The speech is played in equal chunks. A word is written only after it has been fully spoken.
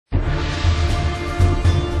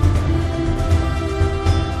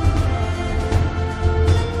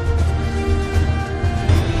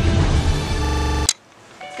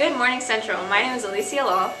Morning Central. My name is Alicia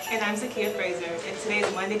Law. And I'm Zakia Fraser, and today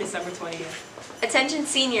is Monday, December 20th. Attention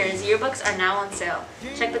seniors, yearbooks are now on sale.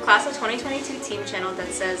 Check the Class of 2022 team channel that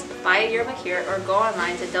says buy a yearbook here or go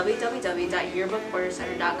online to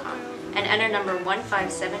www.yearbookordercenter.com and enter number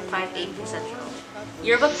 15758 for Central.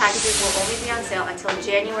 Yearbook packages will only be on sale until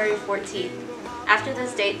January 14th. After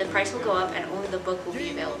this date, the price will go up and only the book will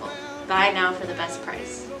be available. Buy now for the best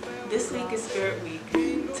price. This week is Spirit Week.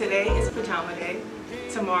 Today is Pajama Day.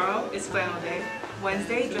 Tomorrow is Flannel Day.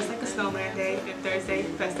 Wednesday, Dress Like a Snowman Day. And Thursday,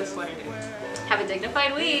 Festive Sweater Day. Have a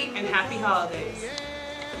dignified week! And happy holidays!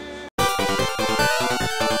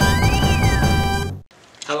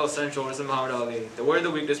 Hello Central, this is Muhammad Ali. The word of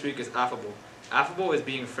the week this week is affable. Affable is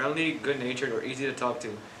being friendly, good-natured, or easy to talk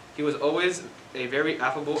to. He was always a very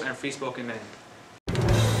affable and free-spoken man.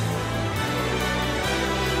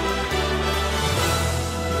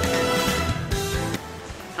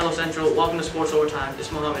 Hello Central, welcome to Sports Overtime.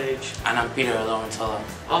 It's Mohammed H. And I'm Peter Alomantala.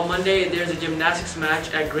 On Monday, there's a gymnastics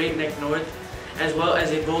match at Great Neck North, as well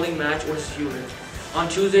as a bowling match versus Hewlett. On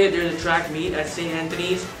Tuesday, there's a track meet at St.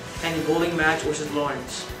 Anthony's and a bowling match versus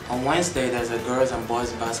Lawrence. On Wednesday, there's a girls and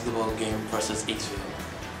boys basketball game versus Eastville.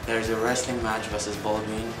 There's a wrestling match versus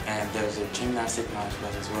Baldwin, and there's a gymnastic match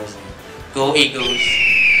versus Worsley. Go Eagles!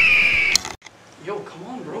 Yo, come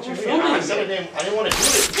on, bro. We're filming. I said it, I didn't want to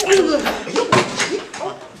do it.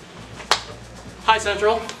 Hi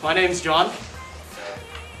Central, my name's John.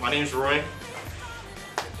 My name's Roy.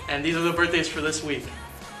 And these are the birthdays for this week.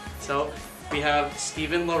 So we have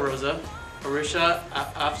Stephen La Rosa, Arisha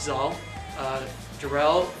Afzal,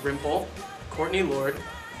 Jarrell Rimple, Courtney Lord,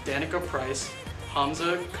 Danica Price,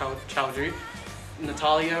 Hamza Chowdhury,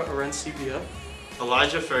 Natalia Arencibia,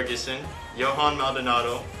 Elijah Ferguson, Johan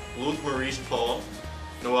Maldonado, Luke Maurice Paul,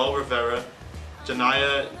 Noel Rivera,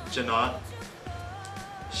 Janaya Janat,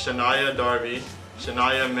 Shania Darby,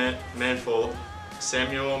 Shania Manfold,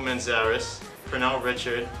 Samuel Manzares, Pernell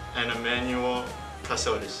Richard, and Emmanuel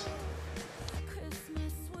Casotis.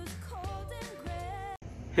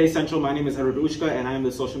 Hey Central, my name is Edward Ushka and I am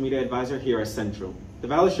the social media advisor here at Central. The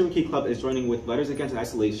Valley Stream Key Club is joining with Letters Against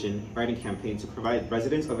Isolation writing campaign to provide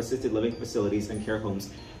residents of assisted living facilities and care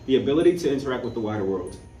homes the ability to interact with the wider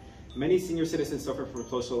world. Many senior citizens suffer from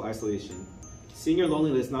social isolation. Senior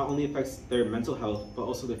loneliness not only affects their mental health, but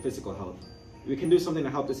also their physical health. We can do something to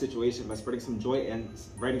help the situation by spreading some joy and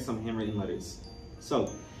writing some handwritten letters. So,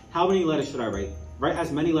 how many letters should I write? Write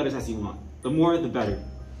as many letters as you want. The more, the better.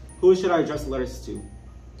 Who should I address the letters to?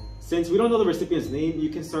 Since we don't know the recipient's name, you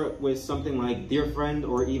can start with something like dear friend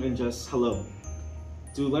or even just hello.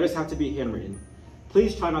 Do letters have to be handwritten?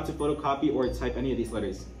 Please try not to photocopy or type any of these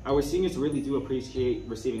letters. Our seniors really do appreciate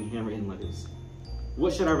receiving handwritten letters.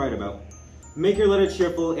 What should I write about? Make your letter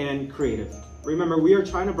cheerful and creative. Remember, we are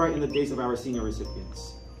trying to brighten the days of our senior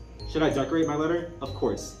recipients. Should I decorate my letter? Of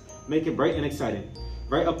course. Make it bright and exciting.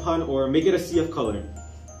 Write a pun or make it a sea of color.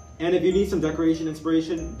 And if you need some decoration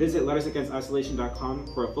inspiration, visit lettersagainstisolation.com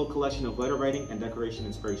for a full collection of letter writing and decoration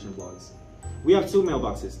inspiration blogs. We have 2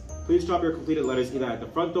 mailboxes. Please drop your completed letters either at the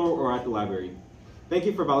front door or at the library. Thank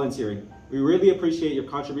you for volunteering. We really appreciate your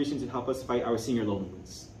contribution to help us fight our senior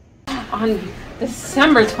loneliness. On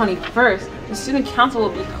December 21st, the Student Council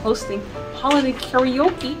will be hosting holiday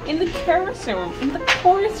karaoke in the chorus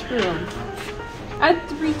room, at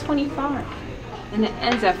 3:25. And it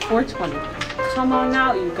ends at 4:20. Come on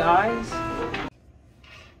out, you guys.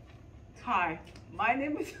 Hi, my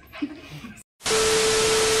name is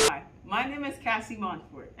Cassie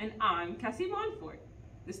Montfort. And I'm Cassie Montfort.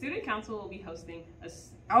 The Student Council will be hosting a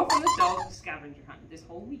Elf on the Shelf scavenger hunt this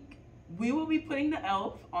whole week. We will be putting the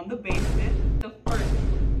elf on the basement, The first,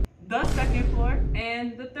 the second floor.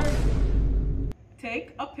 and the third floor.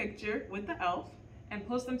 Take a picture with the elf. And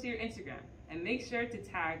post them to your Instagram. And make sure to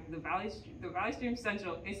tag the Valley Stream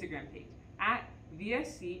Central Instagram page at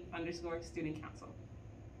VSC_Student Council.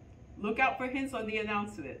 Look out for hints on the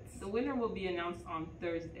announcements. The winner will be announced on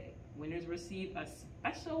Thursday. Winners receive a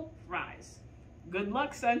special prize. Good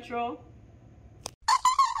luck, Central.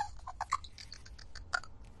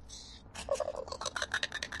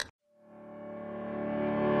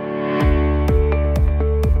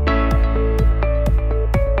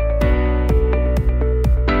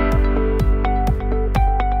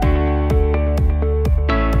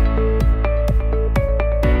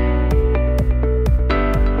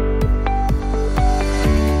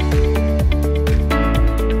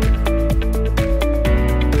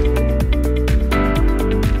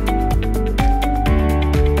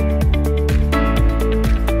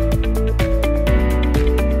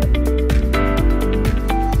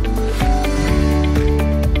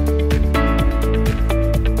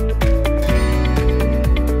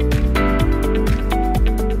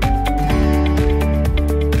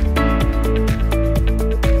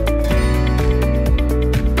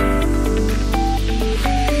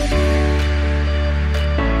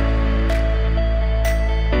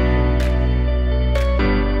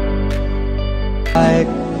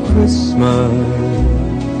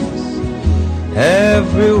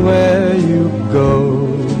 everywhere you go.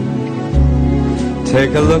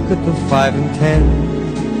 Take a look at the 5 and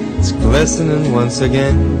 10, it's glistening once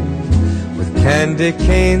again, with candy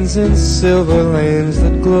canes and silver lanes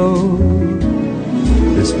that glow.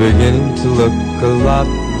 It's beginning to look a lot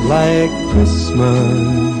like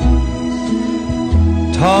Christmas.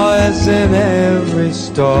 Toys in every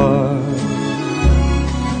store,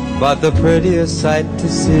 but the prettiest sight to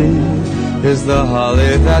see is the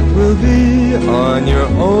holly that will be on your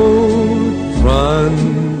own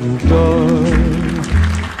front door.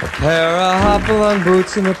 A pair of hop-along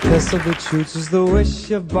boots and a pistol that shoots is the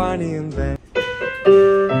wish of Barney and Ben.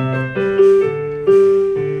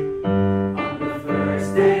 On the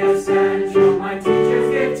first day of Central, my teachers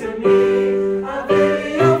gave to me a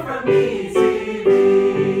video from ETV.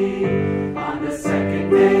 On the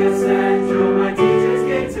second day of Central, my teachers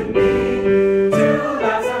gave to me 2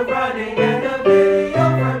 laps of running and a video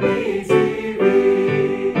from ETV.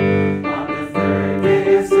 On the third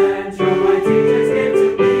day of Central, my teachers gave to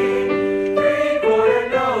me 3/4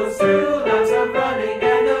 nose, 2 laps of running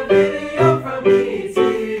and a video from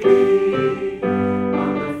ETV.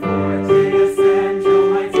 On the fourth day of Central,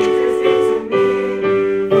 my teachers gave to me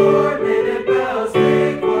 4-minute bells,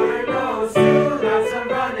 3/4 nose, 2 laps of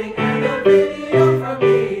running and a video from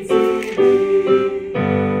ETV.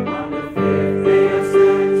 On the fifth day of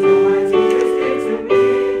Central, my teachers gave to me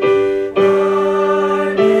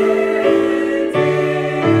 1-minute dance,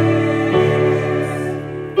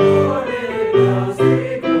 4-minute bells,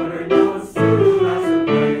 3/4 nose, 2 laps of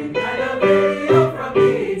running and a video from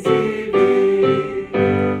ETV.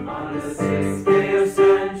 On the sixth day of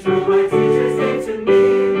Central, my teachers gave to me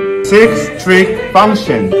 6-trick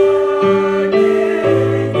function.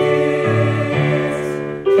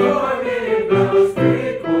 4-minute bells,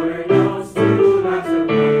 3/4 nose, 2 laps of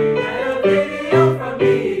running and a video from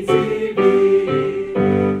ETV.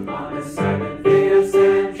 On the seventh day of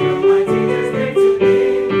Central, my teachers gave to me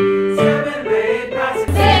 7 late passes.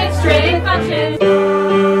 6-trick functions.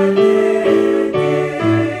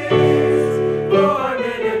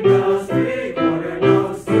 4-minute bells, 3/4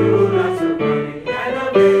 nose, 2 laps of running and a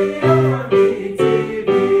video from ETV.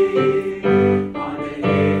 On the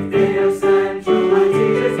 8th day of Central, my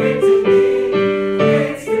teachers gave to me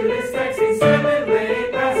 8 students texting, 7 late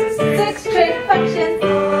passes. 6-trick functions.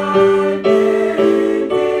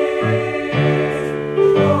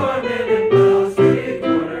 4-minute bells,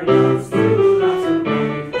 3/4 nose, 2 laps of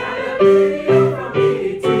running and a video from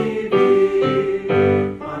ETV.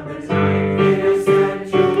 On the 9th day of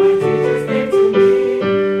Central, my teachers gave to me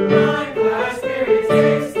 9 class periods,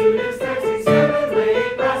 6 students texting, 7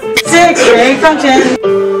 late passes. 6-trick function.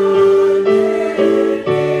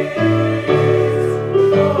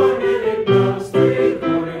 4-minute bells,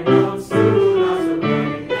 3/4 nose, 2 laps of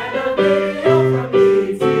running and a video from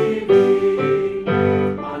ETV.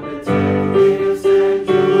 On the 10th day of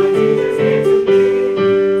Central, my teachers gave to me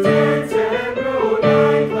 10 rule,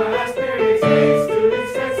 9 class periods, 8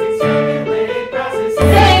 students texting, 7 late passes.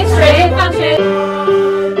 6-trick functions.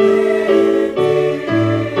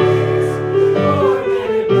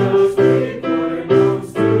 4-minute bells, 3/4 nose,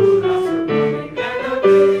 2 laps of running and a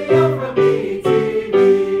video from ETV.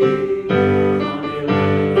 On the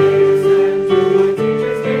 11th day of Central, my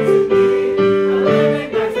teachers gave to me 11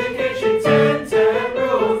 nights vacation, 10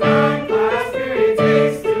 rules, 9 class periods,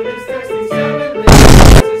 8 students texting, 7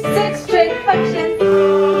 late passes. 6-trick functions.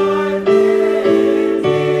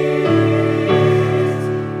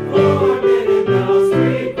 4-minute bells,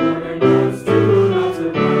 3/4 nose, 2 laps of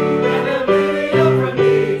running and a video from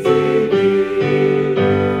ETV.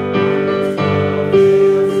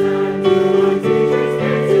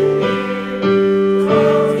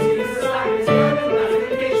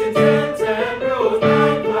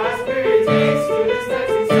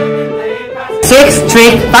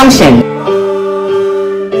 Six-trick function.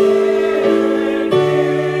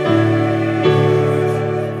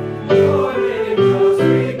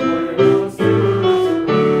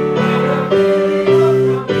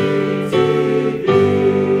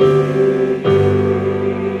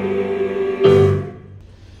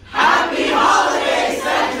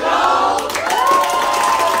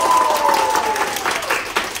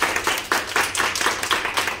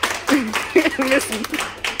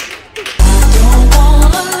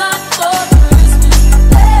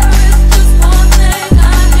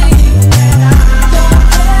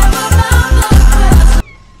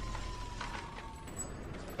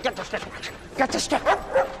 Get the stick! Get the stick!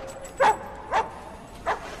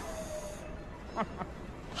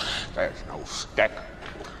 There's no stick.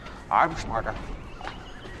 I'm smarter.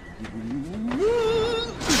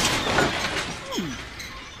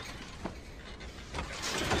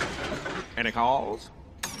 Any calls?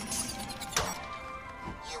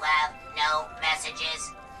 You have no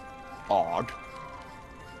messages. Odd.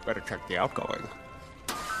 Better check the outgoing.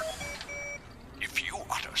 If you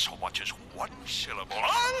utter so much as one syllable,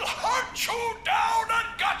 I'll hunt you down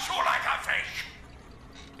and gut you like a fish.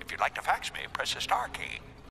 If you'd like to fax me, press the star key.